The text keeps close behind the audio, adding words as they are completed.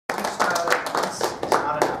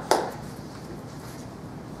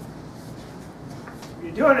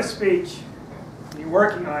doing a speech, you're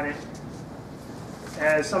working on it,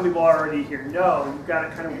 as some people already here know, you've got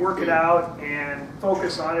to kind of work it out and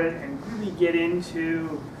focus on it and really get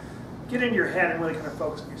into your head and really kind of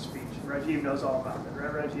focus on your speech. Rajiv knows all about that,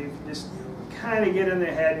 right, Rajiv? You just kind of get in the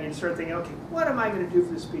head and you start thinking, okay, what am I going to do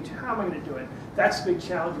for this speech? How am I going to do it? That's the big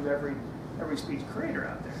challenge of every speech creator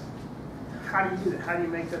out there. How do you do that? How do you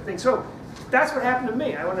make that thing? So that's what happened to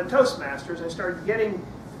me. I went to Toastmasters. I started getting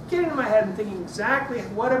into my head and thinking exactly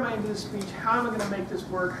what am I going to do this speech? How am I going to make this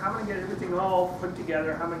work? How am I going to get everything all put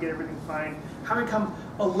together? How am I going to get everything fine? How am I become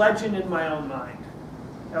a legend in my own mind?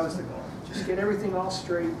 That was the goal. Just get everything all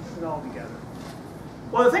straight and all together.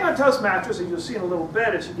 Well, the thing on Toastmasters, as you'll see in a little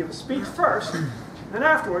bit, is you give a speech first, and then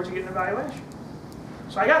afterwards you get an evaluation.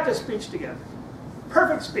 So I got this speech together.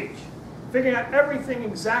 Perfect speech. Figuring out everything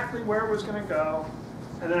exactly where it was going to go.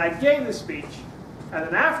 And then I gave the speech, and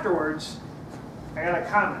then afterwards I got a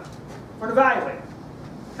comment for an evaluator.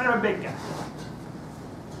 Kind of a big guy.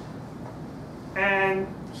 And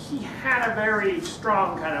he had a very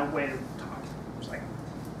strong kind of way of talking. It was like,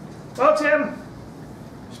 well, Tim,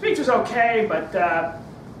 speech was okay, but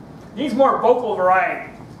needs more vocal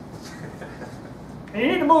variety. And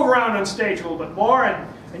you need to move around on stage a little bit more,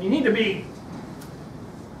 and you need to be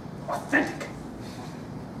authentic.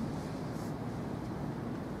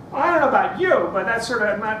 Well, I don't know about you, but that's sort of,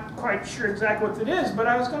 I'm not quite sure exactly what it is, but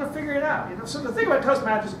I was going to figure it out. You know, so the thing about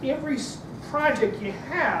Toastmasters, every project you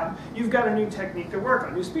have, you've got a new technique to work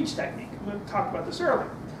on, new speech technique. We talked about this earlier.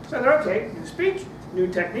 So I thought, okay, new speech,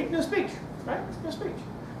 new technique, new speech, right? New speech.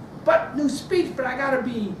 But new speech, but I got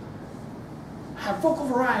to have vocal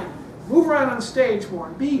variety, move around on stage more,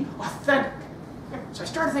 and be authentic. So I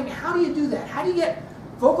started thinking, how do you do that? How do you get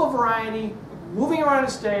vocal variety, moving around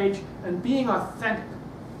the stage, and being authentic?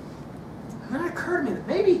 And then it occurred to me that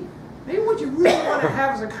maybe what you really want to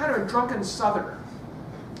have is a kind of a drunken southerner.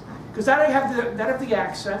 Because that'd have the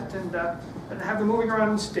accent, and have the moving around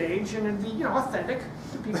on stage, and it'd be, authentic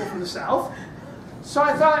to people from the South. So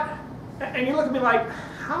I thought, and you look at me like,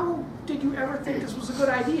 how did you ever think this was a good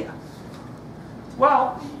idea?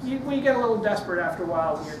 Well, when you get a little desperate after a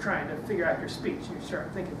while when you're trying to figure out your speech, you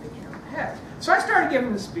start thinking things in your own head. So I started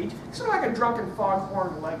giving the speech, sort of like a drunken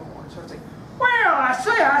foghorn leghorn. So I was like, well,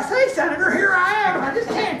 I say, Senator, here I am. I just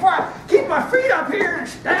can't quite keep my feet up here and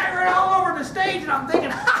staggering all over the stage, and I'm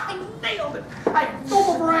thinking, I nailed it. I had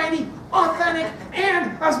vocal variety, authentic,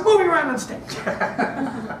 and I was moving around on stage.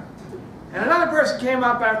 And another person came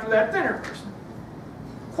up after that, thinner person,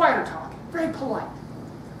 quieter talking, very polite.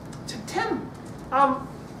 To Tim,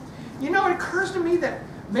 it occurs to me that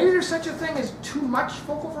maybe there's such a thing as too much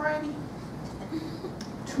vocal variety,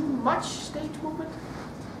 too much stage movement.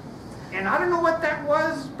 And I don't know what that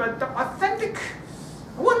was, but the authentic,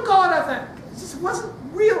 I wouldn't call it authentic. It just wasn't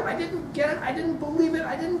real. I didn't get it. I didn't believe it.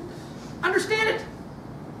 I didn't understand it.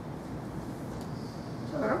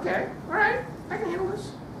 So I thought, okay, all right, I can handle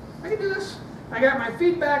this. I can do this. I got my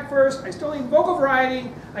feedback first. I still need vocal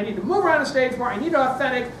variety. I need to move around the stage more. I need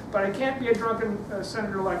authentic, but I can't be a drunken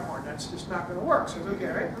Senator Leghorn. That's just not going to work. So it's okay,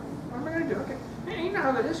 right? What am I going to do? Okay. Hey, you know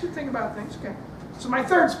how that is. You think about things. Okay. So my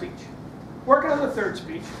third speech. Working on the third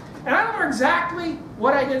speech. And I don't remember exactly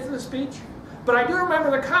what I did for the speech, but I do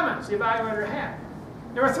remember the comments the evaluator had.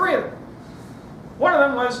 There were 3 of them. One of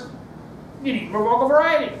them was, you need more vocal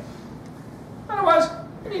variety. Another was,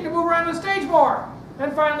 you need to move around the stage more.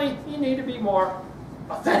 And finally, you need to be more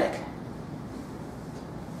authentic.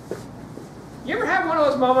 You ever have one of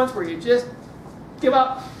those moments where you just give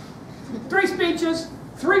up? 3 speeches,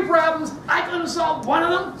 3 problems, I couldn't solve one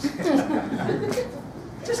of them?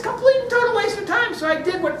 Just complete and total waste of time. So I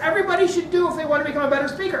did what everybody should do if they want to become a better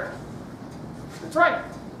speaker. That's right.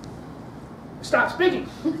 Stop speaking.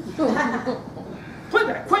 Quit,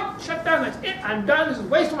 shut down, that's it, I'm done, this is a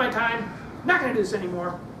waste of my time, I'm not going to do this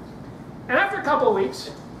anymore. And after a couple of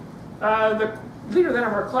weeks, the leader then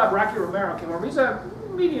of our club, Rocky Romero, came over. He's a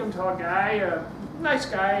medium tall guy, a nice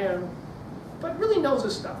guy, but really knows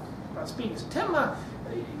his stuff about speaking. He said, Tim,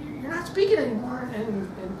 you're not speaking anymore and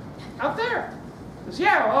out there. He says,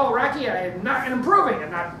 yeah, well, Rocky, I'm not improving,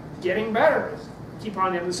 I'm not getting better. I keep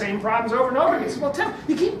on having the same problems over and over again. He said, well, Tim,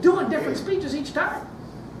 you keep doing different speeches each time.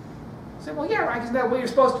 I said, well, yeah, Rocky, isn't that the way you're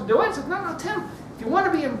supposed to do it? He said, no, Tim, if you want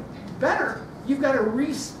to be better, you've got to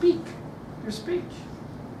re-speak your speech.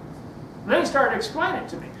 And then he started explaining it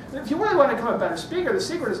to me. If you really want to become a better speaker, the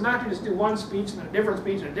secret is not to just do one speech and then a different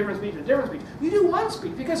speech and a different speech and a different speech. You do one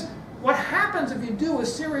speech, because what happens if you do a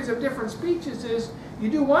series of different speeches is you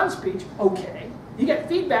do one speech, okay, you get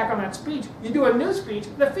feedback on that speech, you do a new speech,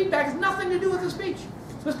 the feedback has nothing to do with the speech.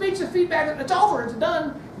 The speech is feedback, it's over, it's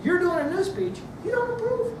done, you're doing a new speech, you don't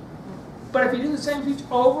improve. But if you do the same speech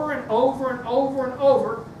over and over and over and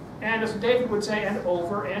over, and as David would say, and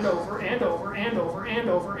over and over and over and over and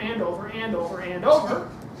over and over and over and over,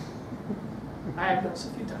 I have done this a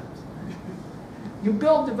few times. You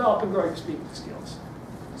build, develop, and grow your speaking skills.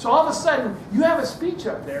 So all of a sudden, you have a speech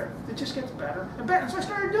up there that just gets better and better. That's what I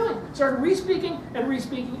started doing. Started re-speaking and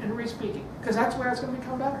re-speaking and re-speaking, because that's where it's going to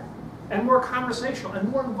become better. And more conversational, and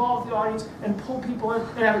more involved with the audience, and pull people in,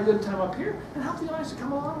 and have a good time up here, and help the audience to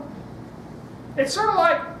come along with you. It's sort of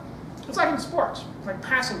like, it's like in sports. It's like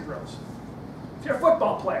passing drills. If you're a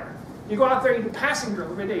football player, you go out there, you do passing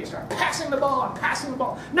drills every day. You start passing the ball and passing the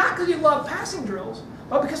ball. Not because you love passing drills,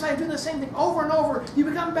 but because by doing the same thing over and over, you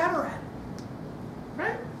become better at it.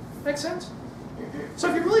 Right? Makes sense? So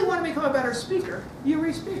if you really want to become a better speaker, you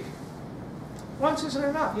re-speak. Once isn't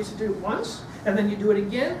enough. You used to do it once, and then you do it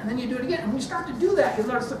again, and then you do it again. And when you start to do that, you'll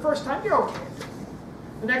notice the first time you're okay at doing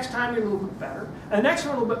it. The next time you're a little bit better, and the next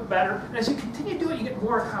one a little bit better. And as you continue to do it, you get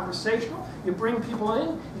more conversational, you bring people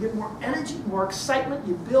in, you get more energy, more excitement,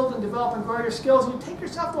 you build and develop and grow your skills, and you take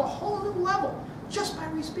yourself to a whole new level just by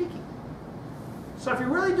re-speaking. So if you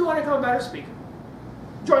really do want to become a better speaker,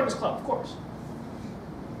 join this club, of course.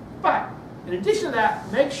 But in addition to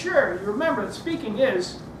that, make sure you remember that speaking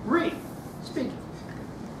is re-speaking.